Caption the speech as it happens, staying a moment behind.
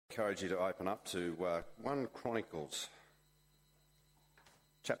Encourage you to open up to 1 Chronicles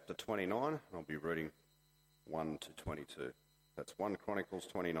chapter 29. I'll be reading 1 to 22. That's 1 Chronicles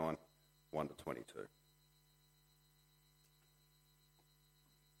 29, 1 to 22.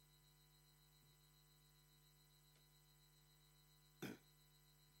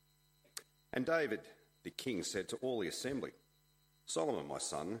 And David, the king, said to all the assembly, Solomon, my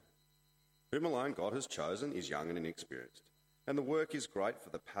son, whom alone God has chosen, is young and inexperienced, and the work is great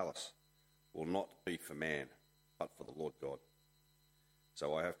for the palace, will not be for man, but for the Lord God.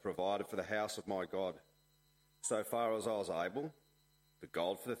 So I have provided for the house of my God, so far as I was able, the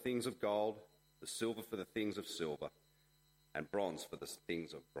gold for the things of gold, the silver for the things of silver, and bronze for the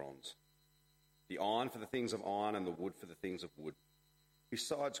things of bronze, the iron for the things of iron, and the wood for the things of wood,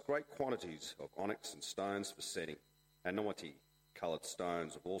 besides great quantities of onyx and stones for setting, and 90 coloured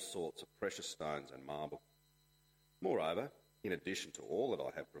stones of all sorts of precious stones and marble. Moreover, in addition to all that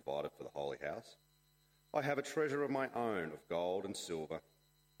I have provided for the holy house, I have a treasure of my own of gold and silver,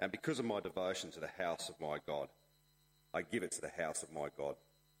 and because of my devotion to the house of my God, I give it to the house of my God.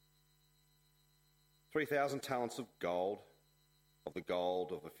 3,000 talents of the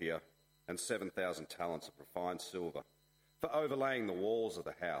gold of Ophir, and 7,000 talents of refined silver, for overlaying the walls of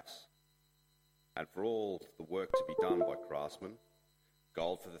the house, and for all the work to be done by craftsmen,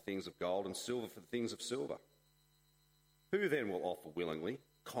 gold for the things of gold and silver for the things of silver. Who then will offer willingly,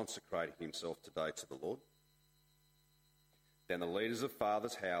 consecrating himself today to the Lord? Then the leaders of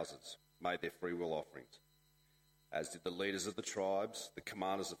fathers' houses made their freewill offerings, as did the leaders of the tribes, the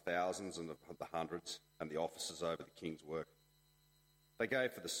commanders of thousands and of the hundreds, and the officers over the king's work. They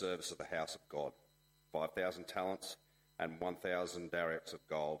gave for the service of the house of God 5,000 talents and 1,000 darics of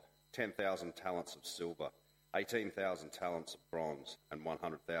gold, 10,000 talents of silver, 18,000 talents of bronze, and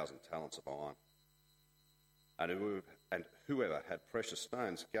 100,000 talents of iron. And whoever had precious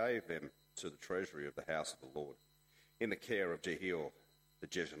stones gave them to the treasury of the house of the Lord, in the care of Jehiel the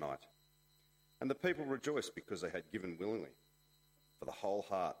Jezreelite. And the people rejoiced because they had given willingly, for the whole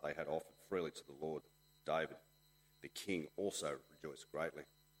heart they had offered freely to the Lord. David, the king, also rejoiced greatly.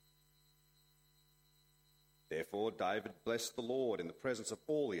 Therefore David blessed the Lord in the presence of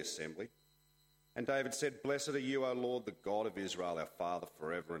all the assembly. And David said, Blessed are you, O Lord, the God of Israel, our Father,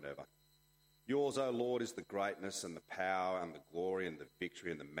 forever and ever. Yours, O Lord, is the greatness and the power and the glory and the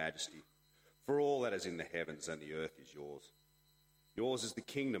victory and the majesty. For all that is in the heavens and the earth is yours. Yours is the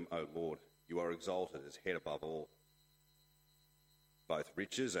kingdom, O Lord. You are exalted as head above all. Both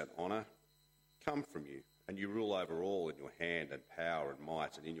riches and honour come from you, and you rule over all. In your hand and power and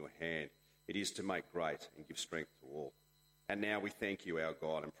might, and in your hand it is to make great and give strength to all. And now we thank you, our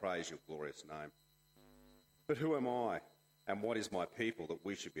God, and praise your glorious name. But who am I, and what is my people, that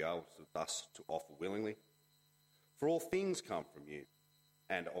we should be able to thus to offer willingly? For all things come from you,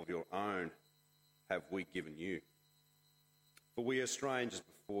 and of your own have we given you. For we are strangers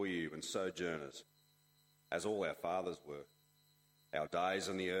before you and sojourners, as all our fathers were. Our days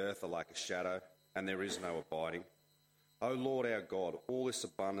on the earth are like a shadow, and there is no abiding. O Lord our God, all this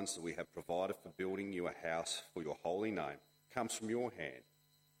abundance that we have provided for building you a house for your holy name comes from your hand,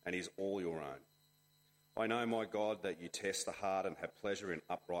 and is all your own. I know, my God, that you test the heart and have pleasure in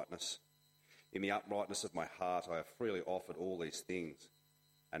uprightness. In the uprightness of my heart I have freely offered all these things,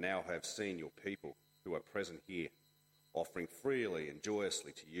 and now I have seen your people who are present here, offering freely and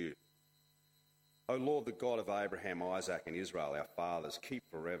joyously to you. O Lord, the God of Abraham, Isaac, and Israel, our fathers, keep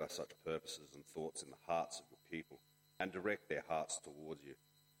forever such purposes and thoughts in the hearts of your people, and direct their hearts towards you.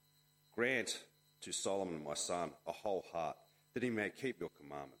 Grant to Solomon, my son, a whole heart, that he may keep your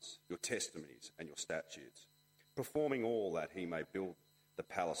commandments, your testimonies, and your statutes, performing all that he may build the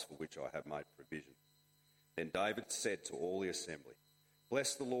palace for which I have made provision. Then David said to all the assembly,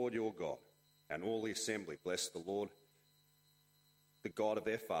 Bless the Lord your God. And all the assembly blessed the Lord, the God of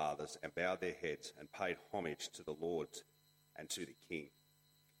their fathers, and bowed their heads and paid homage to the Lord and to the king.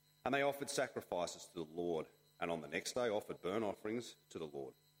 And they offered sacrifices to the Lord, and on the next day offered burnt offerings to the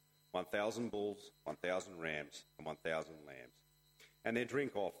Lord, 1,000 bulls, 1,000 rams, and 1,000 lambs, and their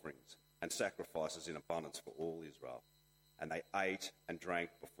drink offerings and sacrifices in abundance for all Israel. And they ate and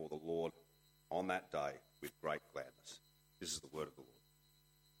drank before the Lord on that day with great gladness. This is the word of the Lord.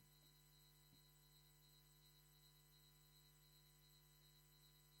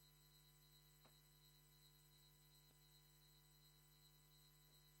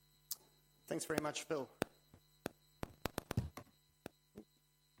 Thanks very much, Phil.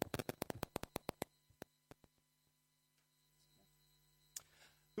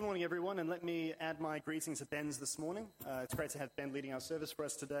 Good morning, everyone, and let me add my greetings to Ben's this morning. It's great to have Ben leading our service for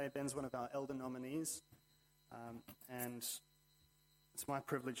us today. Ben's one of our elder nominees, and It's my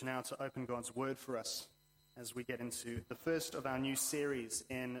privilege now to open God's Word for us as we get into the first of our new series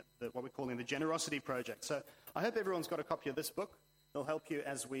in what we're calling the Generosity Project. So I hope everyone's got a copy of this book. It'll help you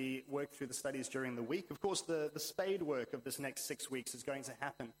as we work through the studies during the week. Of course, the spade work of this next 6 weeks is going to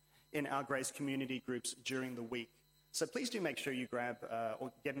happen in our Grace community groups during the week. So please do make sure you grab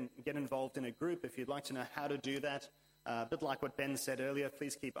or get involved in a group if you'd like to know how to do that. A bit like what Ben said earlier,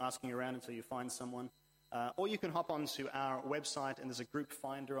 please keep asking around until you find someone. Or you can hop onto our website and there's a group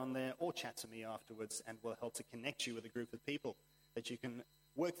finder on there, or chat to me afterwards and we'll help to connect you with a group of people that you can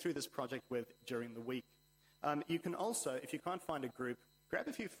work through this project with during the week. You can also, if you can't find a group, grab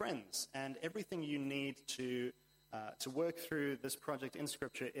a few friends, and everything you need to work through this project in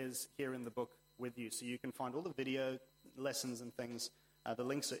Scripture is here in the book with you. So you can find all the video lessons and things. The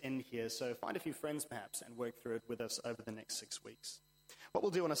links are in here. So find a few friends perhaps and work through it with us over the next 6 weeks. What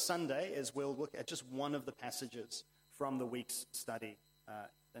we'll do on a Sunday is we'll look at just one of the passages from the week's study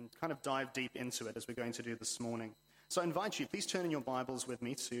and kind of dive deep into it as we're going to do this morning. So I invite you, please turn in your Bibles with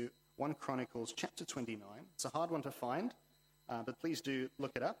me to 1 Chronicles chapter 29. It's a hard one to find, but please do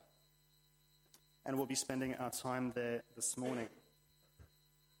look it up. And we'll be spending our time there this morning.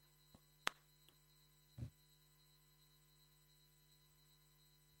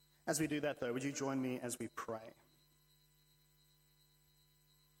 As we do that, though, would you join me as we pray?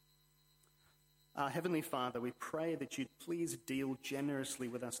 Our Heavenly Father, we pray that you'd please deal generously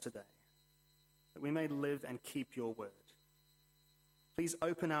with us today, that we may live and keep your word. Please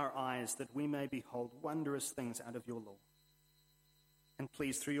open our eyes that we may behold wondrous things out of your law. And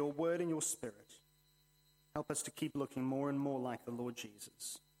please, through your word and your spirit, help us to keep looking more and more like the Lord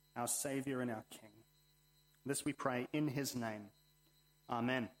Jesus, our Savior and our King. This we pray in his name.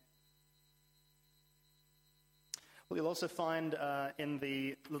 Amen. Well, you'll also find in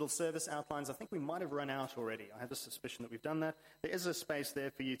the little service outlines, I think we might have run out already. I have a suspicion that we've done that. There is a space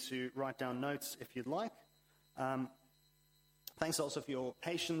there for you to write down notes if you'd like. Thanks also for your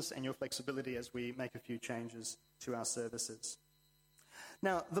patience and your flexibility as we make a few changes to our services.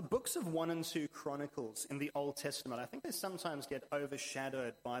 Now, the books of 1 and 2 Chronicles in the Old Testament, I think they sometimes get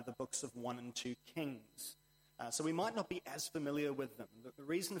overshadowed by the books of 1 and 2 Kings. So we might not be as familiar with them. The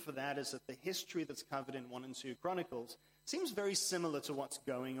reason for that is that the history that's covered in 1 and 2 Chronicles seems very similar to what's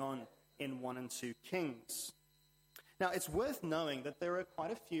going on in 1 and 2 Kings. Now, it's worth knowing that there are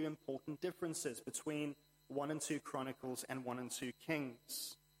quite a few important differences between 1 and 2 Chronicles and 1 and 2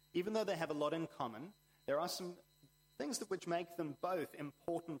 Kings. Even though they have a lot in common, there are some things which make them both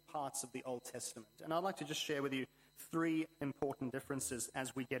important parts of the Old Testament. And I'd like to just share with you 3 important differences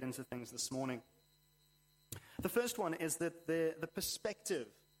as we get into things this morning. The first one is that the perspective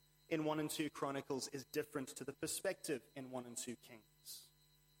in 1 and 2 Chronicles is different to the perspective in 1 and 2 Kings.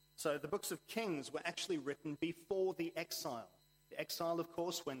 So the books of Kings were actually written before the exile. The exile, of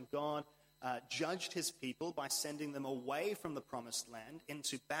course, when God judged his people by sending them away from the promised land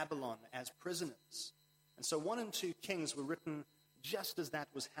into Babylon as prisoners. And so 1 and 2 Kings were written just as that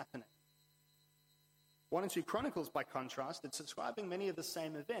was happening. 1 and 2 Chronicles, by contrast, it's describing many of the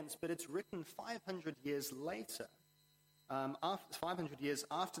same events, but it's written 500 years later, 500 years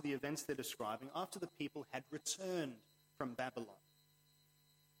after the events they're describing, after the people had returned from Babylon.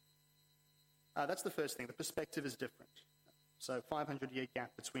 That's the first thing. The perspective is different. So 500-year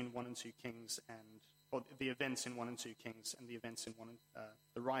gap between 1 and 2 Kings or the events in 1 and 2 Kings and the events in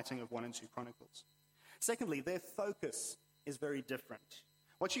the writing of 1 and 2 Chronicles. Secondly, their focus is very different.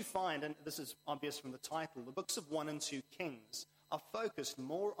 What you find, and this is obvious from the title, the books of 1 and 2 Kings are focused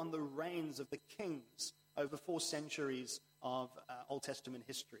more on the reigns of the kings over 4 centuries of Old Testament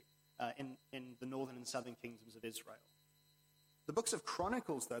history in the northern and southern kingdoms of Israel. The books of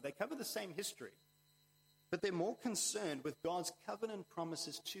Chronicles, though, they cover the same history, but they're more concerned with God's covenant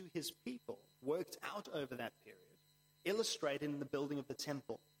promises to his people, worked out over that period, illustrated in the building of the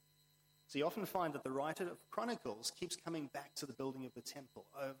temple. So you often find that the writer of Chronicles keeps coming back to the building of the temple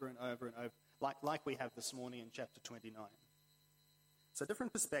over and over and over, like we have this morning in chapter 29. So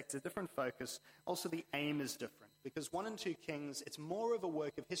different perspective, different focus. Also the aim is different, because 1 and 2 Kings, it's more of a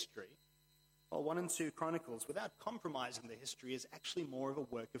work of history, while 1 and 2 Chronicles, without compromising the history, is actually more of a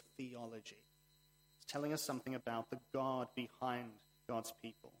work of theology. It's telling us something about the God behind God's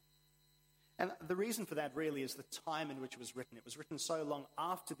people. And the reason for that really is the time in which it was written. It was written so long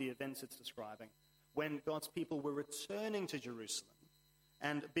after the events it's describing, when God's people were returning to Jerusalem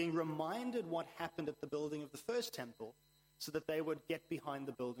and being reminded what happened at the building of the first temple so that they would get behind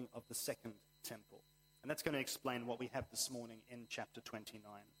the building of the second temple. And that's going to explain what we have this morning in chapter 29.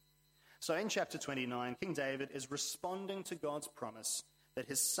 So in chapter 29, King David is responding to God's promise that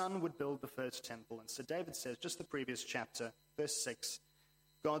his son would build the first temple. And so David says, just the previous chapter, verse 6,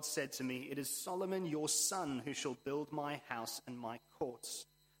 God said to me, 'It is Solomon your son who shall build my house and my courts,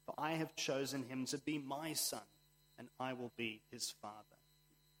 for I have chosen him to be my son, and I will be his father.'"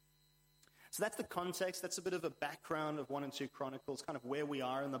 So that's the context. That's a bit of a background of 1 and 2 Chronicles, kind of where we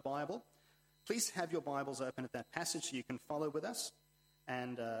are in the Bible. Please have your Bibles open at that passage so you can follow with us.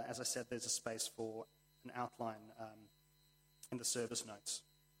 And as I said, there's a space for an outline in the service notes.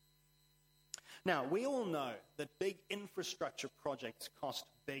 Now, we all know that big infrastructure projects cost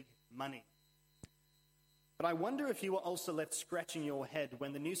big money. But I wonder if you were also left scratching your head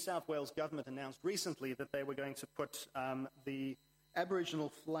when the New South Wales government announced recently that they were going to put the Aboriginal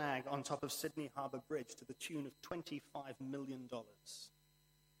flag on top of Sydney Harbour Bridge to the tune of $25 million. Of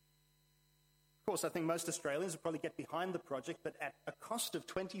course, I think most Australians would probably get behind the project, but at a cost of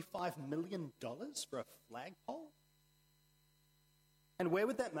 $25 million for a flagpole? And where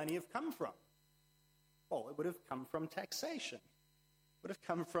would that money have come from? Well, it would have come from taxation. It would have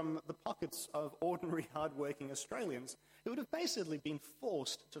come from the pockets of ordinary, hard-working Australians. It would have basically been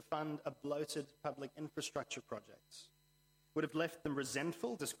forced to fund a bloated public infrastructure project. It would have left them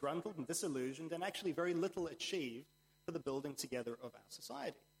resentful, disgruntled, and disillusioned, and actually very little achieved for the building together of our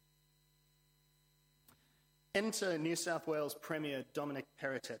society. Enter New South Wales Premier Dominic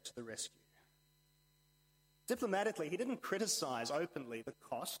Perrottet to the rescue. Diplomatically, he didn't criticise openly the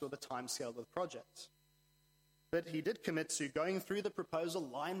cost or the timescale of the project. But he did commit to going through the proposal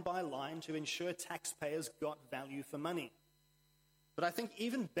line by line to ensure taxpayers got value for money. But I think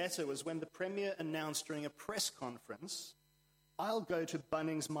even better was when the Premier announced during a press conference, "I'll go to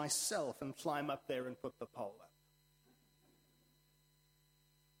Bunnings myself and climb up there and put the pole up."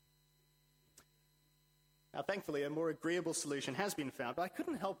 Now, thankfully, a more agreeable solution has been found, but I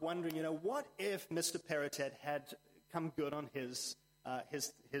couldn't help wondering, what if Mr. Perrottet had come good on his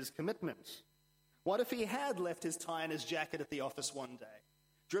commitment? What if he had left his tie and his jacket at the office one day,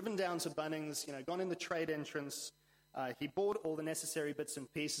 driven down to Bunnings, gone in the trade entrance, he bought all the necessary bits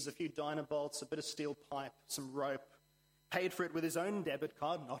and pieces, a few Dynabolts, a bit of steel pipe, some rope, paid for it with his own debit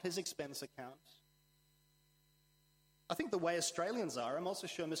card, not his expense account? I think the way Australians are, I'm also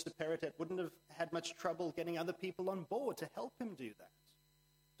sure Mr. Perrottet wouldn't have had much trouble getting other people on board to help him do that.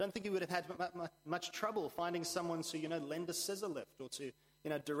 Don't think he would have had much trouble finding someone to, lend a scissor lift or to,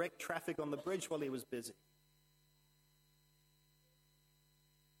 direct traffic on the bridge while he was busy.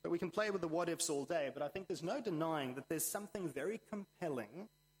 But we can play with the what-ifs all day, but I think there's no denying that there's something very compelling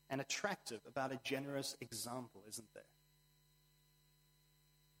and attractive about a generous example, isn't there?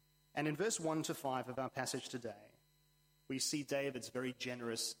 And in verse 1 to 5 of our passage today, we see David's very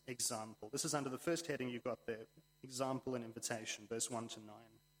generous example. This is under the first heading you've got there, example and invitation, verse 1 to 9.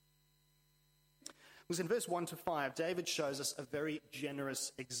 Because in verse 1 to 5, David shows us a very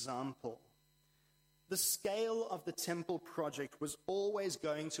generous example. The scale of the temple project was always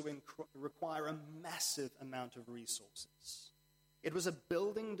going to require a massive amount of resources. It was a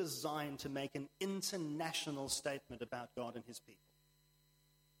building designed to make an international statement about God and his people.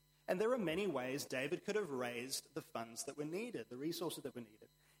 And there are many ways David could have raised the funds that were needed, the resources that were needed.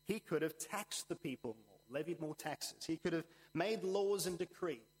 He could have taxed the people more, levied more taxes. He could have made laws and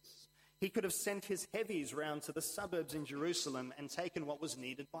decrees. He could have sent his heavies round to the suburbs in Jerusalem and taken what was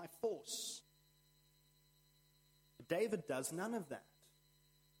needed by force. But David does none of that.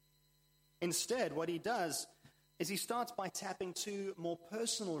 Instead, what he does is he starts by tapping two more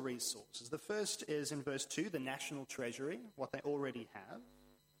personal resources. The first is in verse 2, the national treasury, what they already have.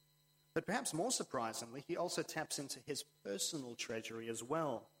 But perhaps more surprisingly, he also taps into his personal treasury as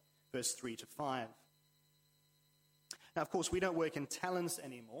well, verse 3 to 5. Now, of course, we don't work in talents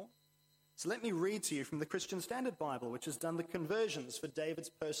anymore. So let me read to you from the Christian Standard Bible, which has done the conversions for David's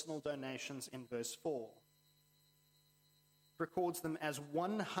personal donations in verse 4. It records them as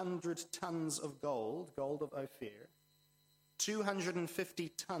 100 tons of gold of Ophir, 250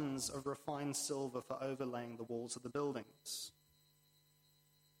 tons of refined silver for overlaying the walls of the buildings.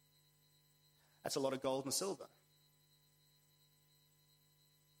 That's a lot of gold and silver.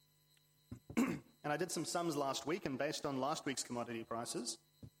 And I did some sums last week, and based on last week's commodity prices,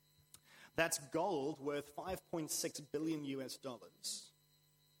 that's gold worth $5.6 billion US,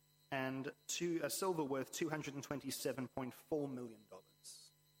 and silver worth $227.4 million,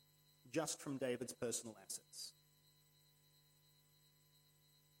 just from David's personal assets.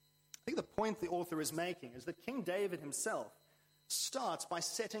 I think the point the author is making is that King David himself starts by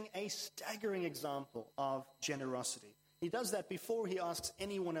setting a staggering example of generosity. He does that before he asks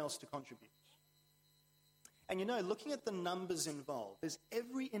anyone else to contribute. And looking at the numbers involved, there's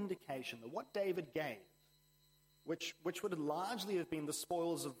every indication that what David gave, which would largely have been the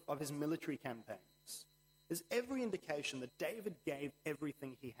spoils of his military campaigns, there's every indication that David gave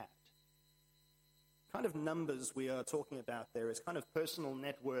everything he had. The kind of numbers we are talking about there is kind of personal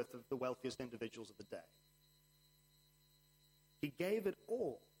net worth of the wealthiest individuals of the day. He gave it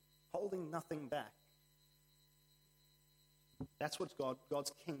all, holding nothing back. That's what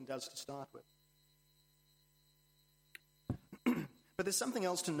God's king does to start with. But there's something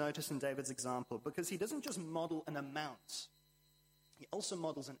else to notice in David's example, because he doesn't just model an amount. He also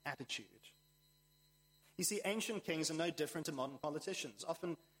models an attitude. You see, ancient kings are no different to modern politicians.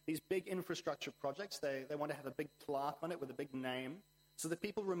 Often these big infrastructure projects, they want to have a big plaque on it with a big name so that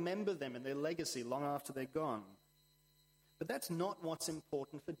people remember them and their legacy long after they're gone. But that's not what's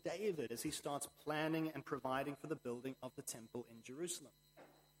important for David as he starts planning and providing for the building of the temple in Jerusalem.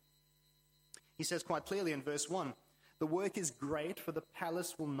 He says quite clearly in verse 1, "The work is great, for the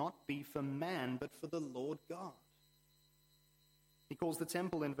palace will not be for man, but for the Lord God." He calls the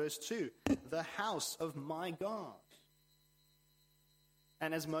temple in verse 2, "the house of my God."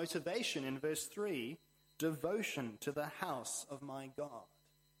 And as motivation in verse 3, "devotion to the house of my God."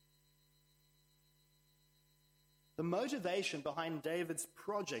 The motivation behind David's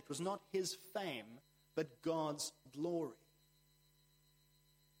project was not his fame, but God's glory.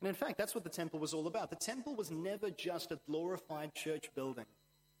 And in fact, that's what the temple was all about. The temple was never just a glorified church building.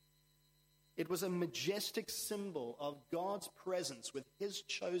 It was a majestic symbol of God's presence with his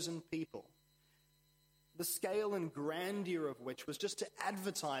chosen people, the scale and grandeur of which was just to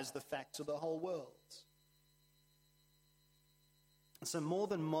advertise the fact to the whole world. And so more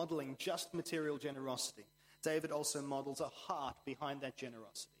than modeling just material generosity, David also models a heart behind that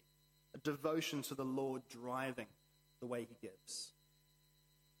generosity, a devotion to the Lord driving the way he gives.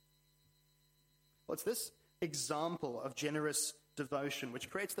 Well, it's this example of generous devotion which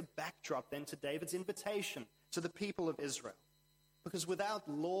creates the backdrop then to David's invitation to the people of Israel. Because without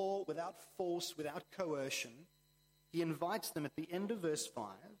law, without force, without coercion, he invites them at the end of verse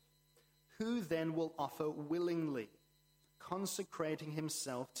 5, "Who then will offer willingly, consecrating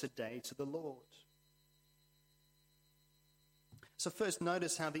himself today to the Lord?" So first,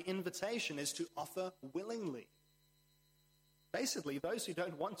 notice how the invitation is to offer willingly. Basically, those who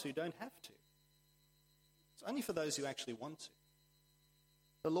don't want to don't have to. It's only for those who actually want to.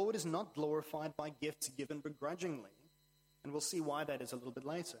 The Lord is not glorified by gifts given begrudgingly, and we'll see why that is a little bit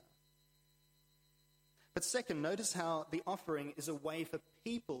later. But second, notice how the offering is a way for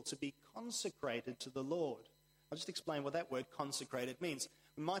people to be consecrated to the Lord. I'll just explain what that word consecrated means.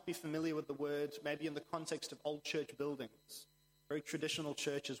 We might be familiar with the word maybe in the context of old church buildings. Very traditional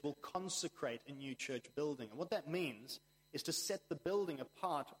churches will consecrate a new church building. And what that means is to set the building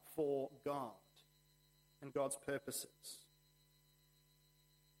apart for God and God's purposes.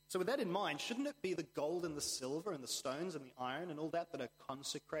 So with that in mind, shouldn't it be the gold and the silver and the stones and the iron and all that are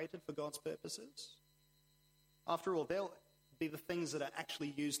consecrated for God's purposes? After all, they'll be the things that are actually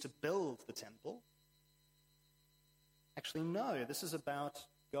used to build the temple. Actually, no, this is about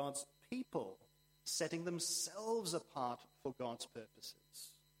God's people setting themselves apart for God's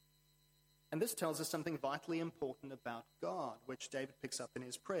purposes. And this tells us something vitally important about God, which David picks up in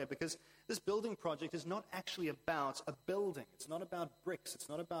his prayer, because this building project is not actually about a building. It's not about bricks. It's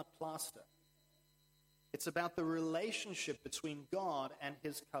not about plaster. It's about the relationship between God and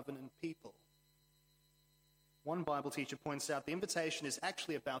his covenant people. One Bible teacher points out the invitation is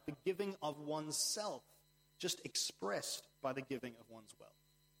actually about the giving of oneself, just expressed by the giving of one's wealth.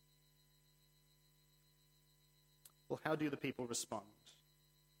 Well, how do the people respond?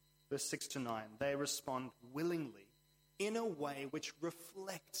 Verse 6-9, they respond willingly in a way which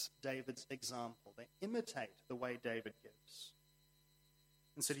reflects David's example. They imitate the way David gives.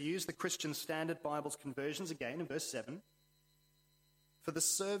 And so to use the Christian Standard Bible's conversions again in verse 7, for the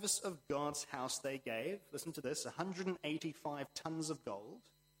service of God's house they gave, listen to this, 185 tons of gold,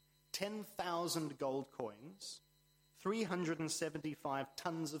 10,000 gold coins, 375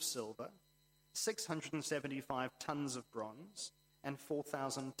 tons of silver, 675 tons of bronze, and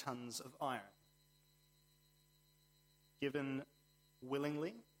 4,000 tons of iron. Given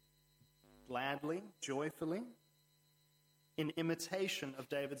willingly, gladly, joyfully, in imitation of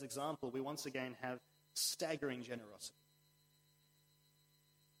David's example, we once again have staggering generosity.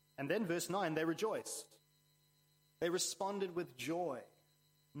 And then verse 9, they rejoiced. They responded with joy,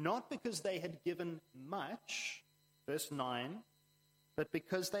 not because they had given much, verse 9, but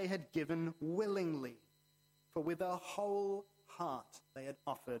because they had given willingly, for with a whole heart they had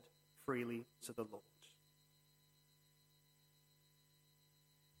offered freely to the Lord.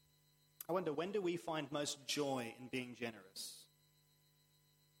 I wonder, when do we find most joy in being generous?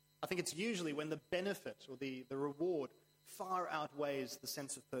 I think it's usually when the benefit or the reward far outweighs the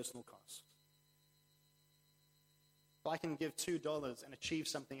sense of personal cost. If I can give $2 and achieve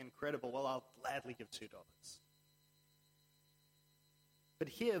something incredible, well, I'll gladly give $2. But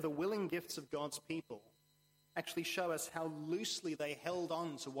here, the willing gifts of God's people actually show us how loosely they held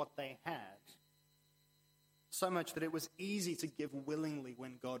on to what they had, so much that it was easy to give willingly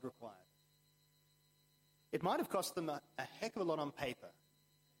when God required. It might have cost them a heck of a lot on paper,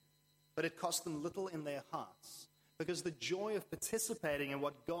 but it cost them little in their hearts, because the joy of participating in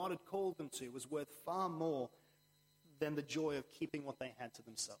what God had called them to was worth far more than the joy of keeping what they had to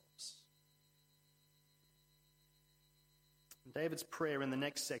themselves. David's prayer in the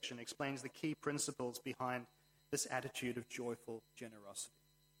next section explains the key principles behind this attitude of joyful generosity.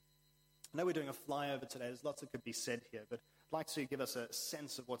 I know we're doing a flyover today. There's lots that could be said here, but I'd like to give us a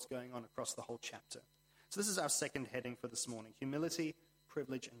sense of what's going on across the whole chapter. So this is our second heading for this morning: humility,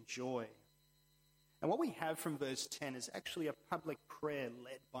 privilege, and joy. And what we have from verse 10 is actually a public prayer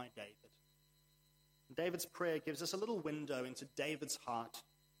led by David. David's prayer gives us a little window into David's heart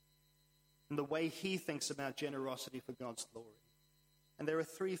and the way he thinks about generosity for God's glory. And there are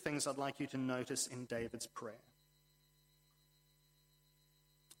three things I'd like you to notice in David's prayer.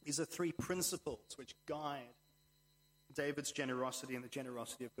 These are three principles which guide David's generosity and the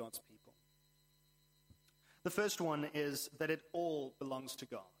generosity of God's people. The first one is that it all belongs to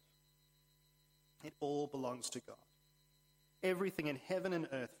God. It all belongs to God. Everything in heaven and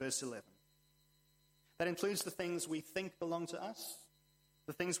earth, verse 11. That includes the things we think belong to us,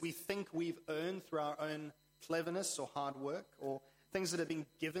 the things we think we've earned through our own cleverness or hard work, or things that have been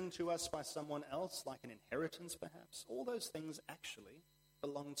given to us by someone else, like an inheritance perhaps. All those things actually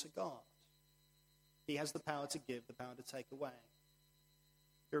belong to God. He has the power to give, the power to take away.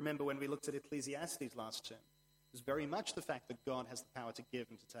 You remember when we looked at Ecclesiastes last term, it was very much the fact that God has the power to give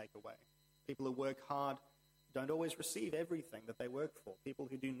and to take away. People who work hard don't always receive everything that they work for. People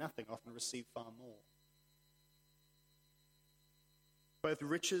who do nothing often receive far more. Both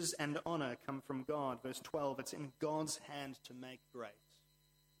riches and honor come from God. Verse 12, it's in God's hand to make great.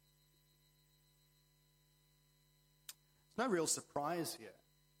 There's no real surprise here.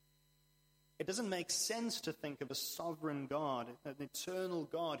 It doesn't make sense to think of a sovereign God, an eternal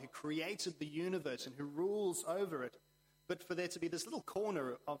God who created the universe and who rules over it, but for there to be this little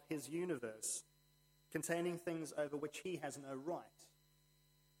corner of his universe containing things over which he has no right.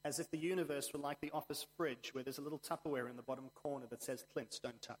 As if the universe were like the office fridge where there's a little Tupperware in the bottom corner that says, Clint's,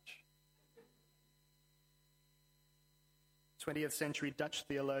 don't touch. 20th century Dutch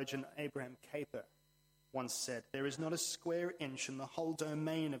theologian Abraham Kuyper once said, there is not a square inch in the whole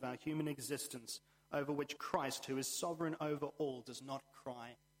domain of our human existence over which Christ, who is sovereign over all, does not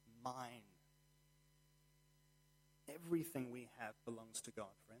cry, mine. Everything we have belongs to God,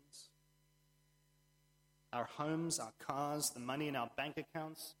 friends. Our homes, our cars, the money in our bank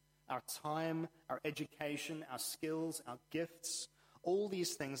accounts, our time, our education, our skills, our gifts, all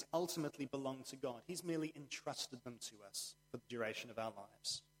these things ultimately belong to God. He's merely entrusted them to us for the duration of our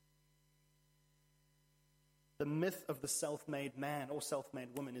lives. The myth of the self-made man or self-made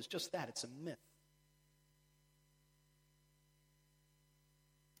woman is just that. It's a myth.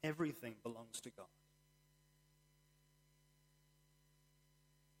 Everything belongs to God.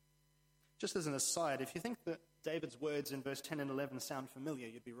 Just as an aside, if you think that David's words in verse 10 and 11 sound familiar,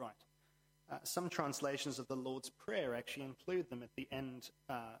 you'd be right. Some translations of the Lord's Prayer actually include them at the end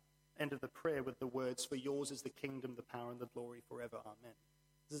of the prayer with the words, for yours is the kingdom, the power, and the glory forever. Amen.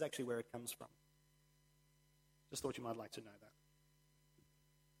 This is actually where it comes from. Just thought you might like to know that.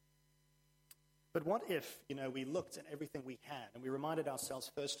 But what if, we looked at everything we had and we reminded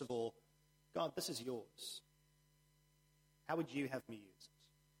ourselves, first of all, God, this is yours. How would you have me use it?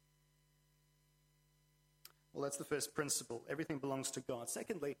 Well, that's the first principle. Everything belongs to God.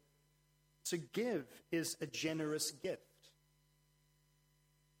 Secondly, to give is a generous gift.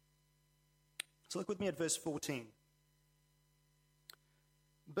 So look with me at verse 14.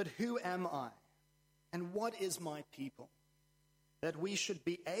 But who am I, and what is my people, that we should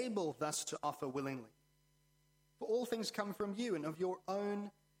be able thus to offer willingly? For all things come from you, and of your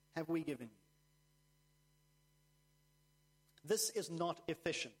own have we given you. This is not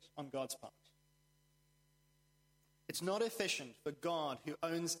efficient on God's part. It's not efficient for God, who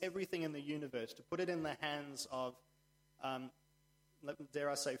owns everything in the universe, to put it in the hands of, dare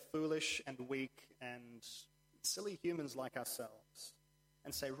I say, foolish and weak and silly humans like ourselves,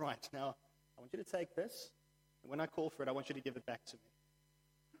 and say, right, now, I want you to take this, and when I call for it, I want you to give it back to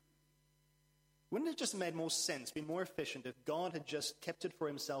me. Wouldn't it just made more sense, been more efficient, if God had just kept it for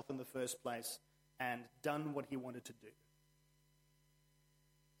himself in the first place and done what he wanted to do?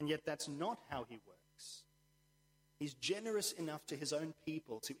 And yet that's not how he works. He's generous enough to his own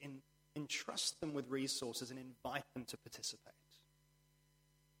people to entrust them with resources and invite them to participate.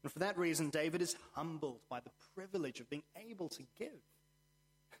 And for that reason, David is humbled by the privilege of being able to give,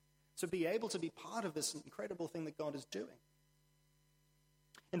 to be able to be part of this incredible thing that God is doing.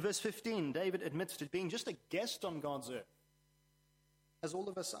 In verse 15, David admits to being just a guest on God's earth, as all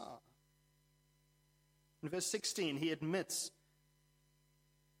of us are. In verse 16, he admits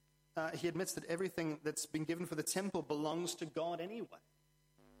that everything that's been given for the temple belongs to God anyway.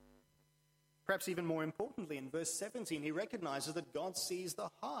 Perhaps even more importantly, in verse 17, he recognizes that God sees the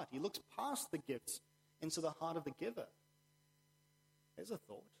heart. He looks past the gifts into the heart of the giver. There's a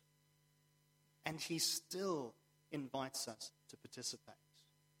thought. And he still invites us to participate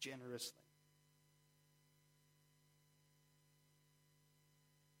generously.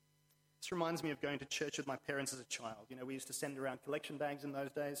 This reminds me of going to church with my parents as a child. You know, we used to send around collection bags in those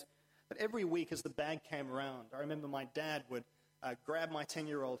days. But every week as the bag came around, I remember my dad would grab my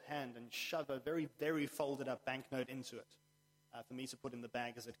 10-year-old hand and shove a very, very folded up banknote into it for me to put in the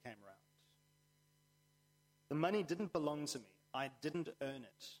bag as it came around. The money didn't belong to me. I didn't earn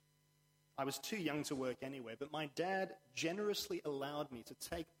it. I was too young to work anyway, but my dad generously allowed me to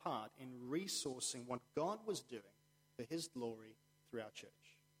take part in resourcing what God was doing for his glory through our church.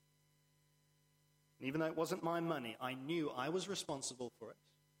 And even though it wasn't my money, I knew I was responsible for it,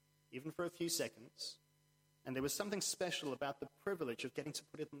 even for a few seconds, and there was something special about the privilege of getting to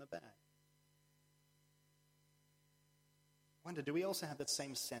put it in the bag. I wonder, do we also have that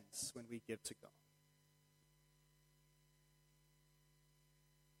same sense when we give to God?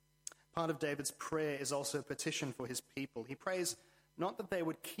 Part of David's prayer is also a petition for his people. He prays not that they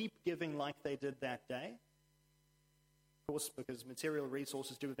would keep giving like they did that day, of course, because material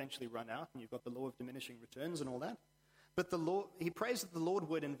resources do eventually run out, and you've got the law of diminishing returns and all that. But he prays that the Lord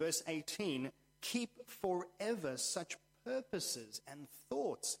would, in verse 18, keep forever such purposes and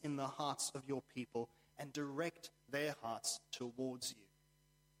thoughts in the hearts of your people and direct their hearts towards you.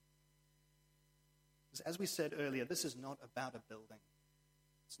 Because as we said earlier, this is not about a building.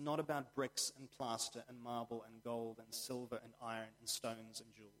 It's not about bricks and plaster and marble and gold and silver and iron and stones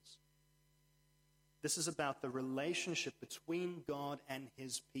and jewels. This is about the relationship between God and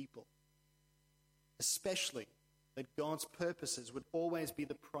his people, especially that God's purposes would always be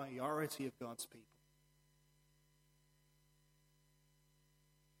the priority of God's people.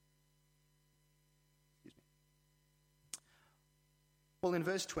 Excuse me. Well, in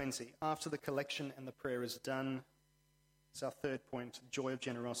verse 20, after the collection and the prayer is done, it's our third point, joy of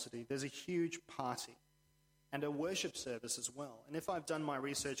generosity. There's a huge party and a worship service as well. And if I've done my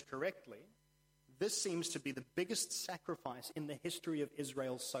research correctly, this seems to be the biggest sacrifice in the history of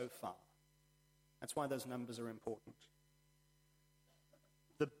Israel so far. That's why those numbers are important.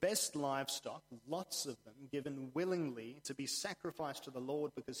 The best livestock, lots of them, given willingly to be sacrificed to the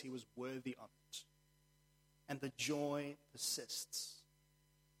Lord because he was worthy of it. And the joy persists.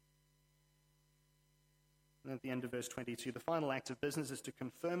 And at the end of verse 22, the final act of business is to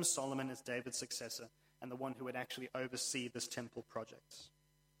confirm Solomon as David's successor and the one who would actually oversee this temple project.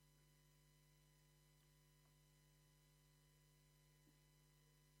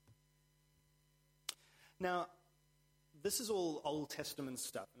 Now, this is all Old Testament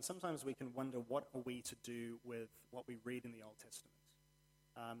stuff, and sometimes we can wonder, what are we to do with what we read in the Old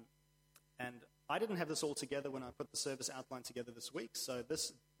Testament? And I didn't have this all together when I put the service outline together this week, so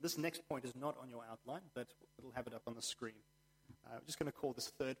this next point is not on your outline, but it'll have it up on the screen. I'm just going to call this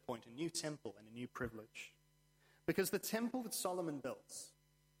third point a new temple and a new privilege. Because the temple that Solomon built,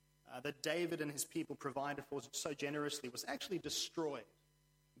 that David and his people provided for so generously, was actually destroyed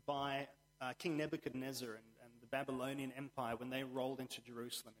by King Nebuchadnezzar and the Babylonian Empire when they rolled into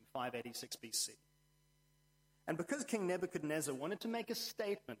Jerusalem in 586 BC. And because King Nebuchadnezzar wanted to make a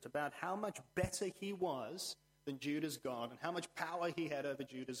statement about how much better he was than Judah's God and how much power he had over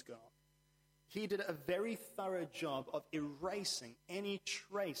Judah's God, he did a very thorough job of erasing any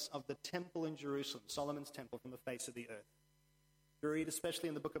trace of the temple in Jerusalem, Solomon's temple, from the face of the earth. You read, especially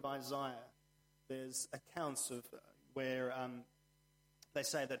in the book of Isaiah, there's accounts of where they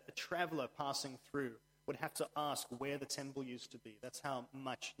say that a traveler passing through would have to ask where the temple used to be. That's how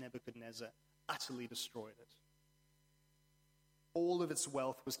much Nebuchadnezzar utterly destroyed it. All of its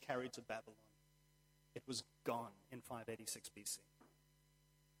wealth was carried to Babylon. It was gone in 586 BC.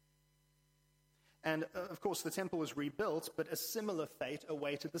 And, of course, the temple was rebuilt, but a similar fate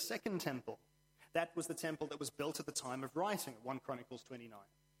awaited the second temple. That was the temple that was built at the time of writing, 1 Chronicles 29.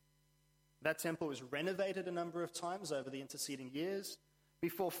 That temple was renovated a number of times over the interceding years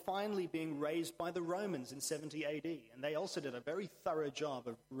before finally being razed by the Romans in 70 AD. And they also did a very thorough job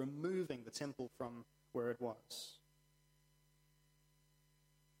of removing the temple from where it was.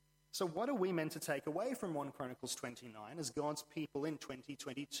 So what are we meant to take away from 1 Chronicles 29 as God's people in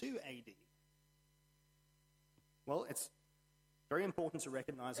 2022 AD? Well, it's very important to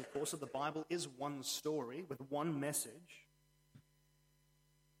recognize, of course, that the Bible is one story with one message.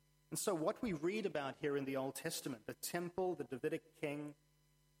 And so what we read about here in the Old Testament, the temple, the Davidic king,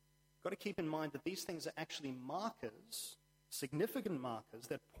 got to keep in mind that these things are actually markers, significant markers,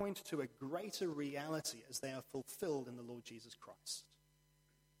 that point to a greater reality as they are fulfilled in the Lord Jesus Christ.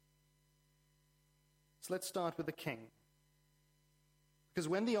 So let's start with the king. Because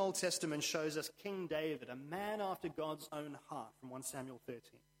when the Old Testament shows us King David, a man after God's own heart, from 1 Samuel 13,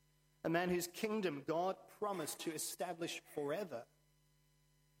 a man whose kingdom God promised to establish forever,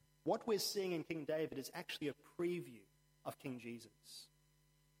 what we're seeing in King David is actually a preview of King Jesus.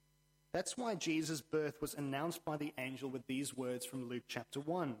 That's why Jesus' birth was announced by the angel with these words from Luke chapter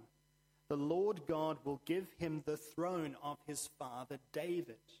 1. The Lord God will give him the throne of his father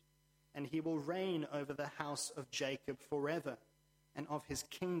David, and he will reign over the house of Jacob forever, and of his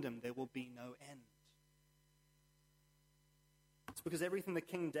kingdom there will be no end. It's because everything that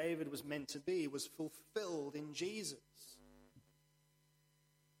King David was meant to be was fulfilled in Jesus.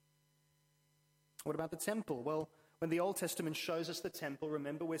 What about the temple? Well, when the Old Testament shows us the temple,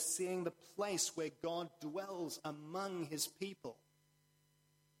 remember, we're seeing the place where God dwells among his people.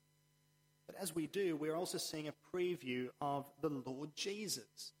 But as we do, we're also seeing a preview of the Lord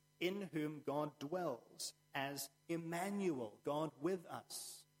Jesus, in whom God dwells as Emmanuel, God with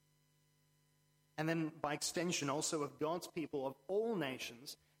us. And then by extension also of God's people of all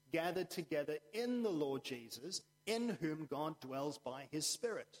nations gathered together in the Lord Jesus, in whom God dwells by his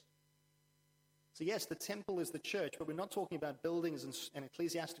Spirit. So yes, the temple is the church, but we're not talking about buildings and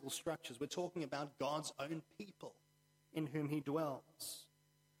ecclesiastical structures. We're talking about God's own people in whom he dwells.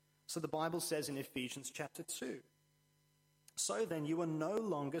 So the Bible says in Ephesians chapter 2, so then you are no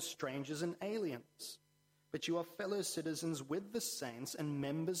longer strangers and aliens, but you are fellow citizens with the saints and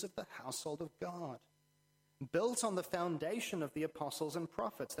members of the household of God, built on the foundation of the apostles and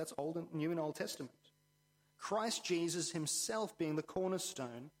prophets. That's Old and New and Old Testament. Christ Jesus himself being the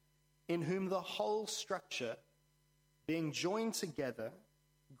cornerstone, in whom the whole structure, being joined together,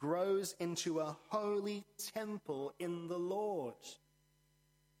 grows into a holy temple in the Lord.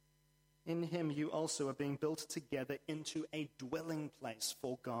 In him you also are being built together into a dwelling place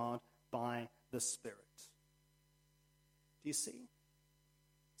for God by the Spirit. Do you see?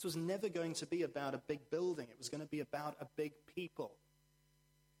 This was never going to be about a big building. It was going to be about a big people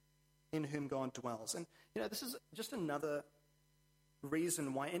in whom God dwells. And, this is just another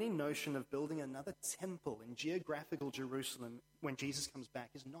reason why any notion of building another temple in geographical Jerusalem when Jesus comes back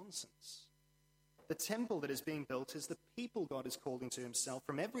is nonsense. The temple that is being built is the people God is calling to himself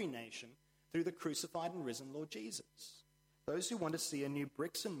from every nation through the crucified and risen Lord Jesus. Those who want to see a new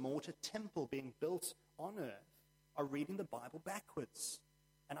bricks and mortar temple being built on earth are reading the Bible backwards.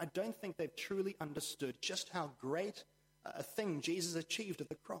 And I don't think they've truly understood just how great a thing Jesus achieved at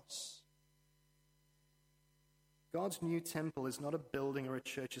the cross. God's new temple is not a building or a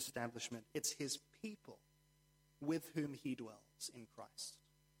church establishment. It's his people with whom he dwells in Christ.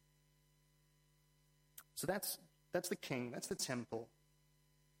 So that's the king, that's the temple.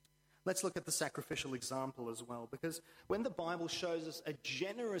 Let's look at the sacrificial example as well, because when the Bible shows us a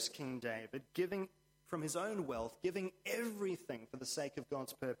generous King David giving from his own wealth, giving everything for the sake of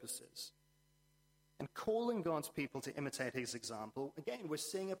God's purposes, and calling God's people to imitate his example, again, we're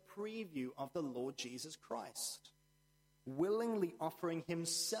seeing a preview of the Lord Jesus Christ, willingly offering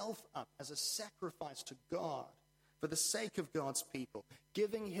himself up as a sacrifice to God for the sake of God's people,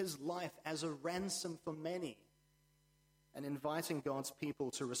 giving his life as a ransom for many, and inviting God's people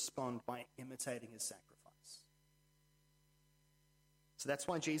to respond by imitating his sacrifice. So that's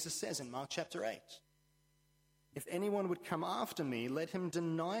why Jesus says in Mark chapter 8, if anyone would come after me, let him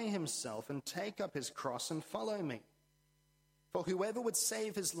deny himself and take up his cross and follow me. For whoever would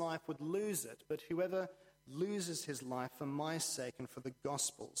save his life would lose it, but whoever loses his life for my sake and for the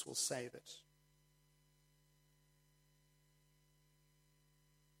gospel's will save it.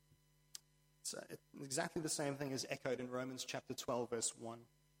 So exactly the same thing is echoed in Romans chapter 12, verse 1.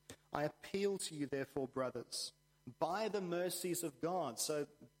 I appeal to you, therefore, brothers, by the mercies of God, so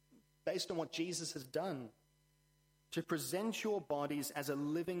based on what Jesus has done, to present your bodies as a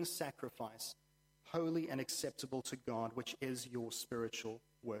living sacrifice, holy and acceptable to God, which is your spiritual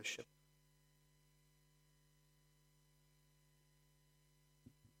worship.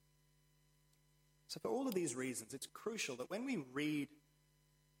 So for all of these reasons, it's crucial that when we read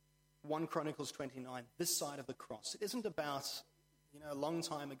 1 Chronicles 29, this side of the cross, it isn't about, a long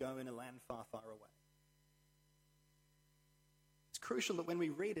time ago in a land far, far away. It's crucial that when we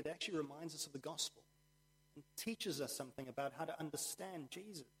read it, it actually reminds us of the gospel and teaches us something about how to understand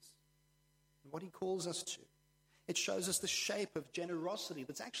Jesus and what he calls us to. It shows us the shape of generosity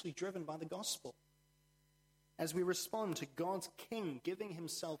that's actually driven by the gospel. As we respond to God's King giving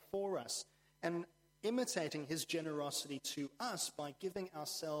himself for us and imitating his generosity to us by giving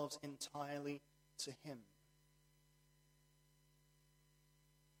ourselves entirely to him.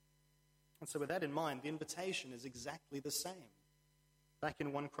 And so with that in mind, the invitation is exactly the same. Back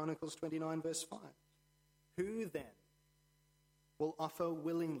in 1 Chronicles 29, verse 5. Who then will offer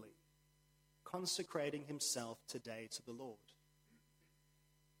willingly, consecrating himself today to the Lord?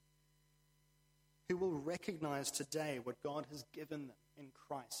 Who will recognize today what God has given them in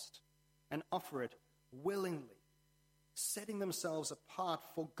Christ and offer it willingly, setting themselves apart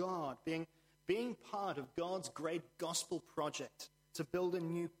for God, being part of God's great gospel project to build a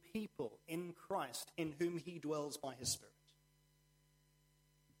new people in Christ in whom he dwells by his Spirit.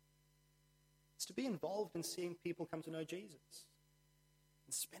 It's to be involved in seeing people come to know Jesus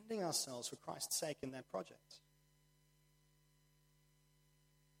and spending ourselves for Christ's sake in that project.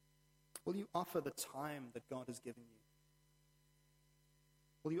 Will you offer the time that God has given you?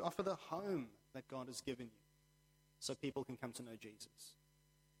 Will you offer the home that God has given you so people can come to know Jesus?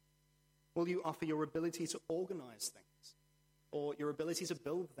 Will you offer your ability to organize things, or your ability to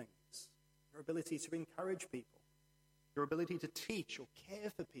build things, your ability to encourage people, your ability to teach or care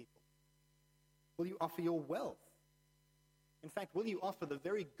for people? Will you offer your wealth? In fact, will you offer the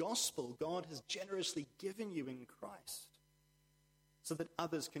very gospel God has generously given you in Christ so that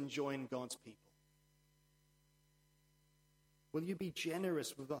others can join God's people? Will you be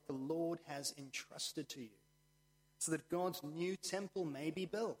generous with what the Lord has entrusted to you so that God's new temple may be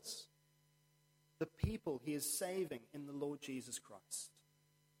built? The people he is saving in the Lord Jesus Christ.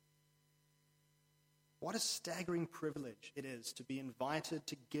 What a staggering privilege it is to be invited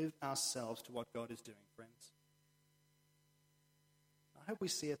to give ourselves to what God is doing, friends. I hope we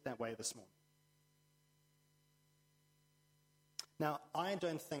see it that way this morning. Now, I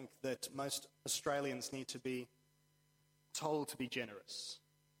don't think that most Australians need to be told to be generous.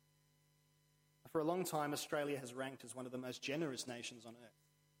 For a long time, Australia has ranked as one of the most generous nations on earth.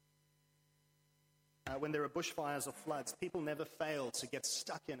 When there are bushfires or floods, people never fail to get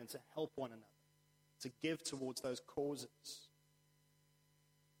stuck in and to help one another, to give towards those causes.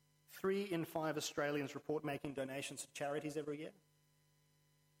 3 in 5 Australians report making donations to charities every year.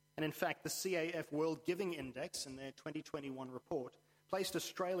 And in fact, the CAF World Giving Index, in their 2021 report, placed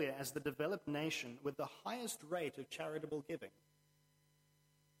Australia as the developed nation with the highest rate of charitable giving.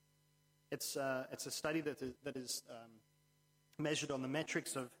 It's a study that is measured on the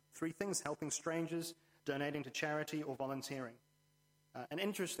metrics of 3 things: helping strangers, donating to charity, or volunteering. And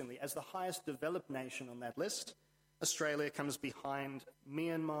interestingly, as the highest developed nation on that list, Australia comes behind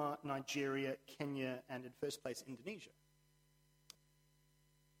Myanmar, Nigeria, Kenya, and in first place, Indonesia.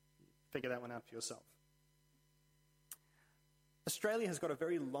 Figure that one out for yourself. Australia has got a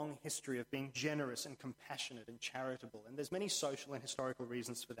very long history of being generous and compassionate and charitable, and there's many social and historical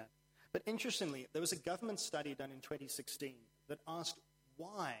reasons for that. But interestingly, there was a government study done in 2016 that asked,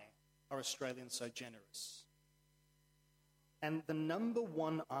 why are Australians so generous? And the number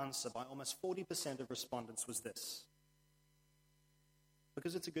one answer by almost 40% of respondents was this: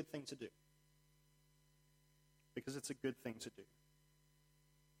 because it's a good thing to do. Because it's a good thing to do.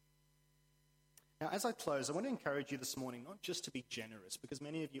 Now, as I close, I want to encourage you this morning not just to be generous, because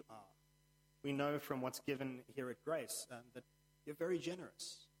many of you are. We know from what's given here at Grace that you're very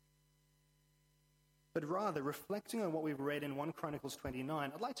generous. But rather, reflecting on what we've read in 1 Chronicles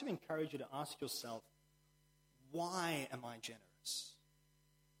 29, I'd like to encourage you to ask yourself, why am I generous?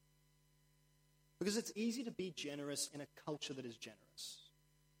 Because it's easy to be generous in a culture that is generous.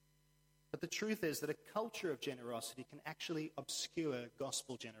 But the truth is that a culture of generosity can actually obscure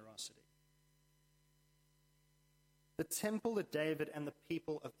gospel generosity. The temple that David and the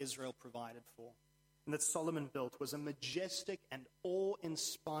people of Israel provided for and that Solomon built was a majestic and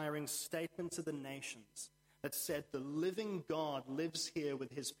awe-inspiring statement to the nations that said the living God lives here with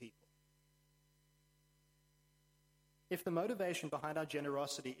his people. If the motivation behind our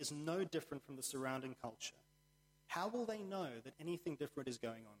generosity is no different from the surrounding culture, how will they know that anything different is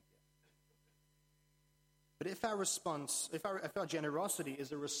going on here? But if our generosity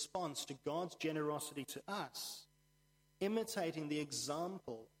is a response to God's generosity to us, imitating the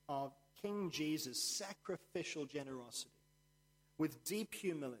example of King Jesus' sacrificial generosity, with deep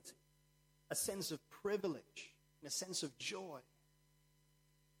humility, a sense of privilege, and a sense of joy,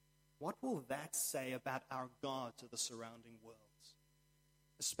 what will that say about our God to the surrounding world,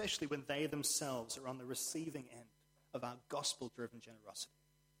 especially when they themselves are on the receiving end of our gospel-driven generosity?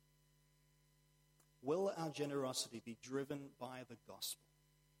 Will our generosity be driven by the gospel?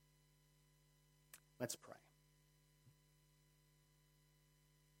 Let's pray.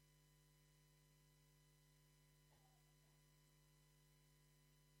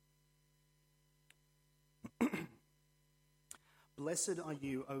 Blessed are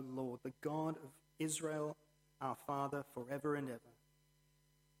you, O Lord, the God of Israel, our Father, forever and ever.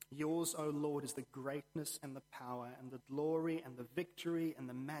 Yours, O Lord, is the greatness and the power and the glory and the victory and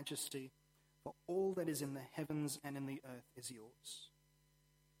the majesty, for all that is in the heavens and in the earth is yours.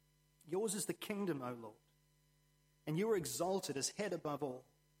 Yours is the kingdom, O Lord, and you are exalted as head above all.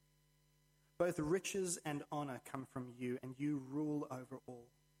 Both riches and honor come from you, and you rule over all.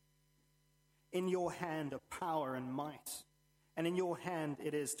 In your hand are power and might, and in your hand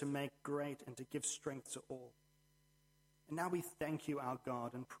it is to make great and to give strength to all. And now we thank you, our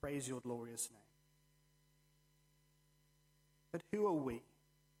God, and praise your glorious name. But who are we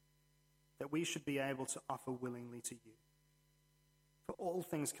that we should be able to offer willingly to you? For all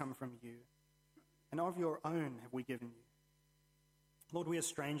things come from you, and of your own have we given you. Lord, we are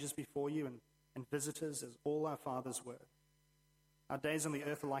strangers before you and visitors, as all our fathers were. Our days on the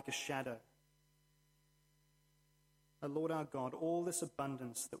earth are like a shadow. O Lord our God, all this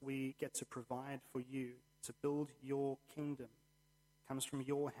abundance that we get to provide for you to build your kingdom comes from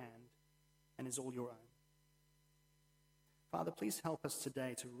your hand and is all your own. Father, please help us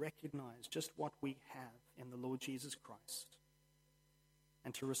today to recognize just what we have in the Lord Jesus Christ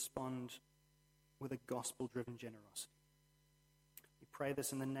and to respond with a gospel-driven generosity. We pray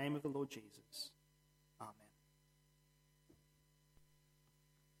this in the name of the Lord Jesus. Amen.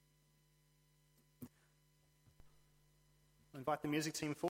 I invite the music team forward.